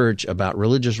going to church, about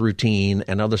religious routine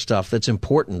and other stuff that's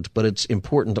important, but it's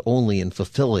important only in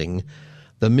fulfilling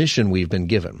the mission we've been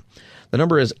given. The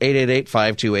number is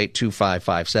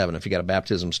 888-528-2557. If you got a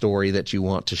baptism story that you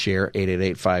want to share,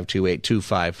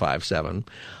 888-528-2557.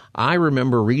 I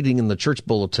remember reading in the church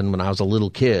bulletin when I was a little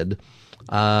kid,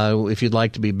 if you'd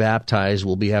like to be baptized,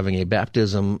 we'll be having a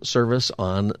baptism service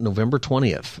on November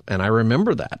 20th. And I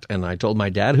remember that. And I told my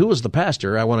dad, who was the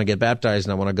pastor, I want to get baptized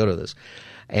and I want to go to this.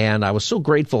 And I was so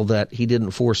grateful that he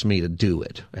didn't force me to do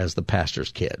it as the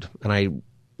pastor's kid. And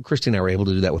Christy and I were able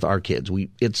to do that with our kids.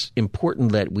 It's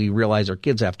important that we realize our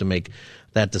kids have to make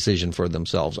that decision for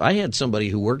themselves. I had somebody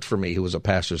who worked for me who was a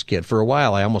pastor's kid. For a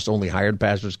while, I almost only hired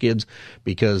pastor's kids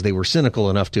because they were cynical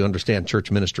enough to understand church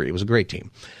ministry. It was a great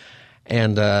team.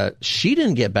 And she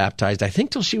didn't get baptized, I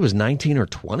think, till she was 19 or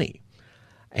 20.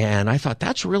 And I thought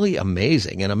that's really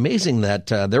amazing, and amazing that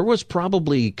there was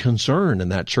probably concern in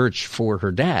that church for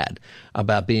her dad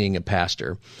about being a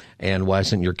pastor. And why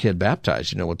isn't your kid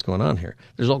baptized? What's going on here?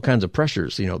 There's all kinds of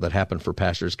pressures, that happen for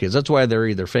pastors' kids. That's why they're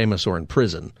either famous or in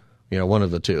prison, one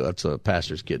of the two. That's a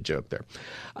pastor's kid joke there.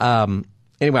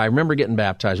 Anyway, I remember getting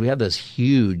baptized. We had this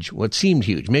what seemed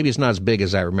huge. Maybe it's not as big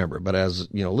as I remember, but as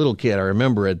a little kid, I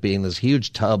remember it being this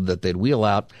huge tub that they'd wheel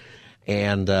out.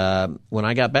 And when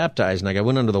I got baptized and I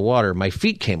went under the water, my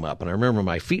feet came up, and I remember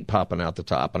my feet popping out the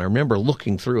top, and I remember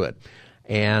looking through it.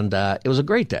 And it was a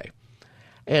great day.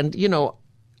 And,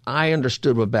 I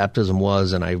understood what baptism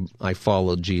was, and I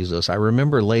followed Jesus. I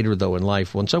remember later, though, in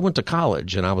life, once I went to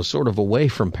college and I was sort of away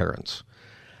from parents,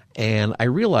 and I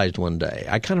realized one day,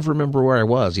 I kind of remember where I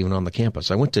was, even on the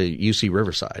campus. I went to UC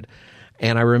Riverside,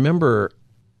 and I remember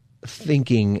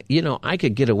thinking, I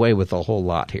could get away with a whole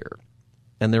lot here.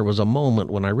 And there was a moment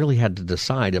when I really had to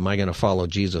decide, am I going to follow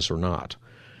Jesus or not?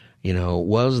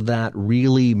 Was that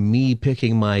really me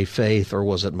picking my faith, or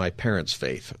was it my parents'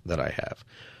 faith that I have?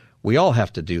 We all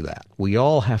have to do that. We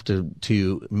all have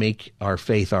to make our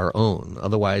faith our own.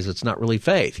 Otherwise, it's not really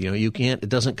faith. It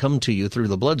doesn't come to you through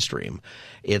the bloodstream.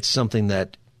 It's something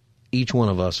that each one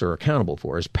of us are accountable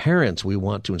for. As parents, we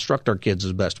want to instruct our kids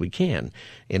as best we can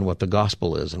in what the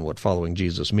gospel is and what following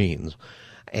Jesus means.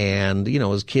 And,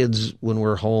 as kids, when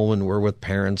we're home and we're with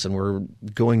parents and we're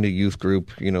going to youth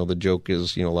group, the joke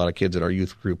is, a lot of kids at our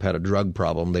youth group had a drug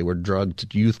problem. They were drugged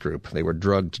to youth group. They were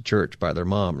drugged to church by their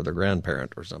mom or their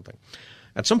grandparent or something.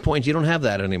 At some point, you don't have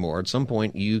that anymore. At some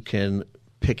point, you can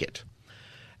pick it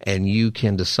and you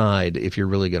can decide if you're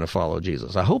really going to follow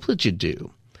Jesus. I hope that you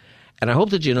do. And I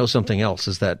hope that you know something else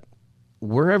is that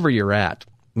wherever you're at,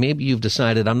 maybe you've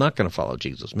decided I'm not going to follow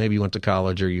Jesus. Maybe you went to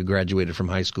college or you graduated from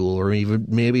high school, or even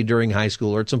maybe during high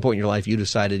school or at some point in your life you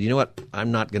decided, you know what,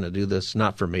 I'm not going to do this,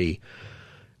 not for me.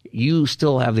 You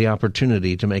still have the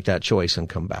opportunity to make that choice and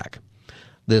come back.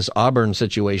 This Auburn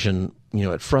situation,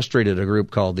 it frustrated a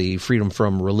group called the Freedom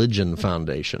from Religion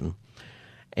Foundation.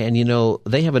 And,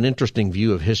 they have an interesting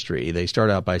view of history. They start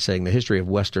out by saying the history of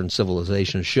Western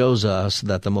civilization shows us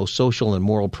that the most social and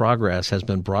moral progress has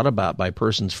been brought about by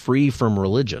persons free from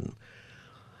religion.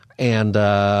 And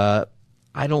I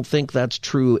don't think that's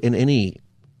true in any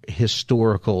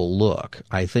historical look.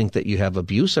 I think that you have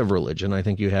abuse of religion. I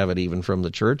think you have it even from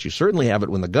the church. You certainly have it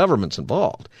when the government's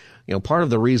involved. Part of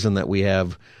the reason that we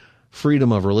have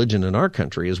freedom of religion in our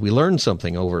country is we learned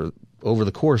something over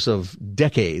the course of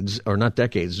decades, or not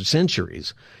decades,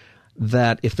 centuries,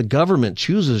 that if the government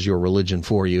chooses your religion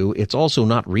for you, it's also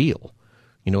not real.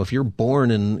 If you're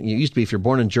born if you're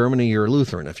born in Germany, you're a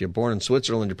Lutheran. If you're born in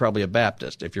Switzerland, you're probably a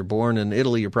Baptist. If you're born in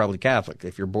Italy, you're probably Catholic.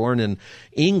 If you're born in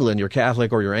England, you're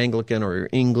Catholic or you're Anglican, or you're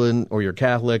England or you're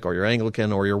Catholic or you're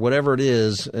Anglican or you're whatever it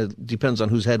is. It depends on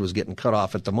whose head was getting cut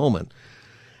off at the moment.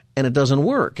 And it doesn't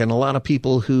work. And a lot of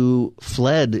people who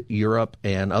fled Europe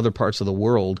and other parts of the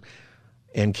world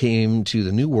and came to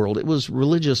the New World, it was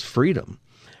religious freedom.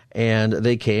 And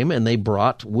they came and they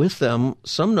brought with them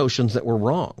some notions that were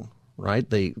wrong, right?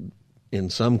 They, in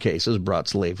some cases, brought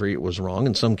slavery. It was wrong.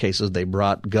 In some cases, they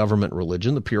brought government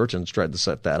religion. The Puritans tried to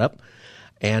set that up,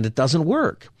 and it doesn't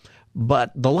work.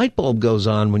 But the light bulb goes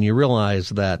on when you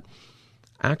realize that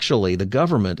actually the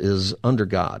government is under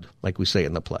God, like we say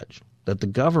in the pledge, that the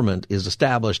government is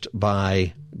established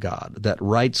by God, that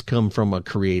rights come from a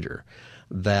creator,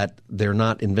 that they're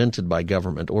not invented by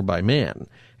government or by man,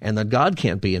 and that God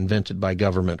can't be invented by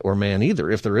government or man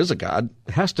either. If there is a God,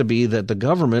 it has to be that the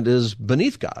government is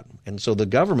beneath God. And so the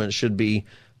government should be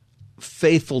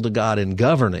faithful to God in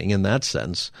governing in that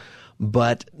sense,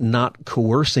 but not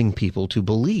coercing people to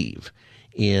believe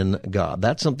in God.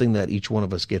 That's something that each one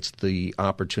of us gets the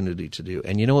opportunity to do.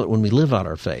 And you know what? When we live out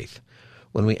our faith,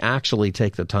 when we actually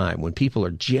take the time, when people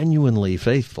are genuinely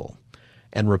faithful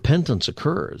and repentance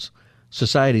occurs,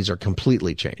 societies are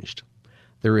completely changed.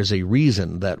 There is a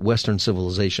reason that Western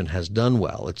civilization has done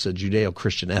well. It's a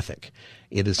Judeo-Christian ethic.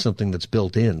 It is something that's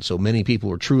built in. So many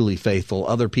people are truly faithful.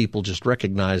 Other people just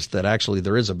recognize that actually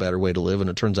there is a better way to live, and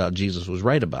it turns out Jesus was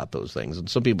right about those things. And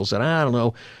some people said, I don't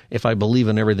know if I believe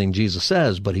in everything Jesus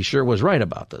says, but he sure was right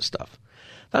about this stuff.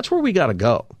 That's where we got to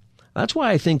go. That's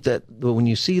why I think that when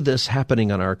you see this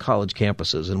happening on our college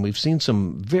campuses, and we've seen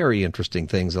some very interesting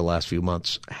things the last few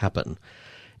months happen,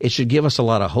 it should give us a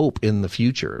lot of hope in the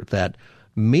future that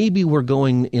maybe we're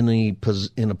going in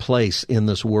a place in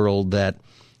this world that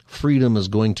freedom is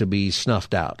going to be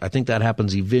snuffed out. I think that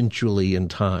happens eventually in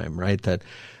time, right?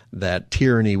 That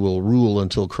tyranny will rule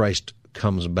until Christ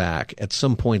comes back. At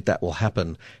some point that will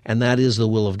happen, and that is the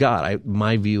will of God.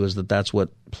 My view is that that's what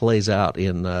plays out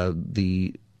in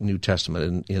the New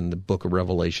Testament, in the book of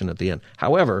Revelation at the end.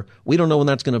 However, we don't know when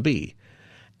that's going to be.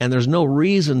 And there's no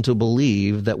reason to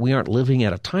believe that we aren't living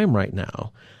at a time right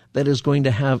now that is going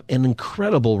to have an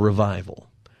incredible revival.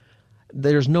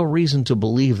 There's no reason to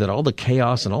believe that all the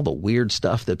chaos and all the weird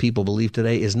stuff that people believe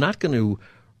today is not going to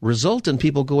result in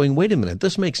people going, wait a minute,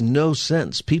 this makes no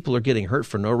sense. People are getting hurt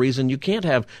for no reason. You can't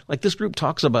have, like this group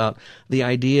talks about the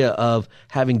idea of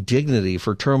having dignity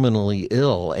for terminally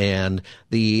ill and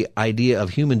the idea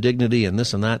of human dignity and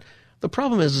this and that. The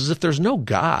problem is if there's no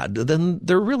God, then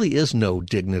there really is no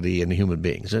dignity in human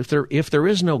beings. If there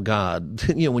is no God,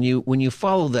 when you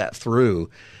follow that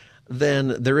through,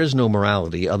 then there is no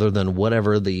morality other than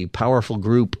whatever the powerful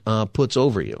group puts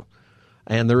over you.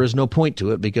 And there is no point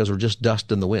to it because we're just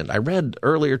dust in the wind. I read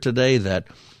earlier today that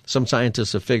some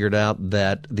scientists have figured out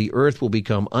that the Earth will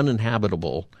become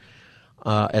uninhabitable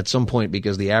at some point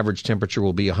because the average temperature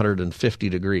will be 150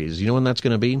 degrees. You know when that's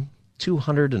going to be?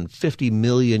 250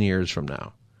 million years from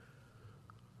now.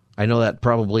 I know that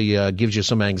probably gives you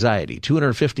some anxiety.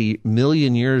 250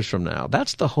 million years from now.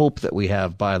 That's the hope that we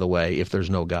have, by the way, if there's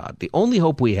no God. The only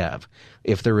hope we have,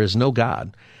 if there is no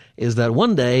God, is that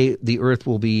one day the Earth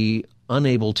will be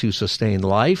unable to sustain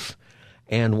life,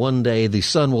 and one day the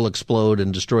sun will explode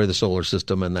and destroy the solar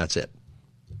system, and that's it.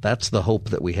 That's the hope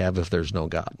that we have if there's no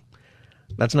God.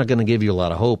 That's not going to give you a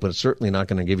lot of hope, and it's certainly not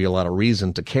going to give you a lot of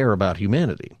reason to care about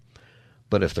humanity.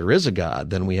 But if there is a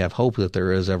God, then we have hope that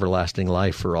there is everlasting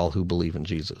life for all who believe in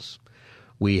Jesus.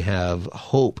 We have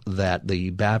hope that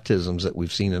the baptisms that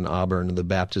we've seen in Auburn and the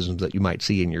baptisms that you might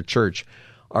see in your church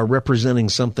are representing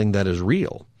something that is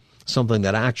real, something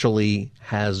that actually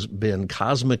has been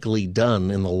cosmically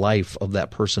done in the life of that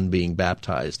person being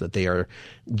baptized, that they are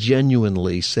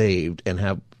genuinely saved and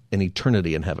have an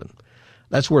eternity in heaven.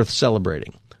 That's worth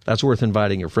celebrating. That's worth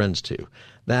inviting your friends to.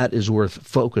 That is worth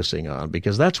focusing on,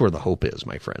 because that's where the hope is,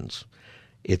 my friends.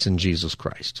 It's in Jesus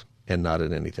Christ and not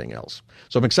in anything else.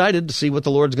 So I'm excited to see what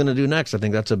the Lord's going to do next. I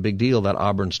think that's a big deal, that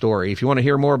Auburn story. If you want to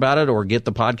hear more about it or get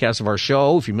the podcast of our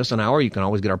show, if you miss an hour, you can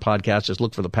always get our podcast. Just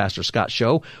look for the Pastor Scott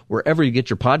Show. Wherever you get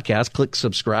your podcast, click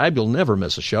subscribe. You'll never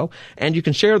miss a show. And you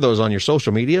can share those on your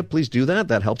social media. Please do that.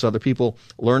 That helps other people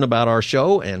learn about our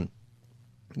show, and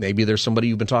maybe there's somebody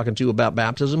you've been talking to about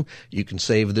baptism. You can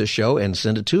save this show and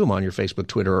send it to them on your Facebook,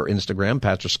 Twitter, or Instagram,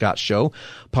 Pastor Scott Show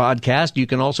Podcast. You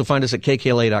can also find us at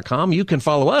kkla.com. You can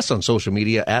follow us on social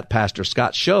media at Pastor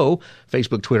Scott Show,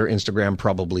 Facebook, Twitter, Instagram,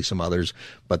 probably some others,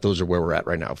 but those are where we're at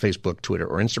right now, Facebook, Twitter,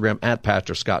 or Instagram at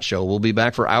Pastor Scott Show. We'll be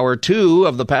back for hour 2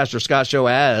 of the Pastor Scott Show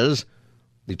as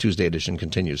the Tuesday edition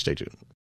continues. Stay tuned.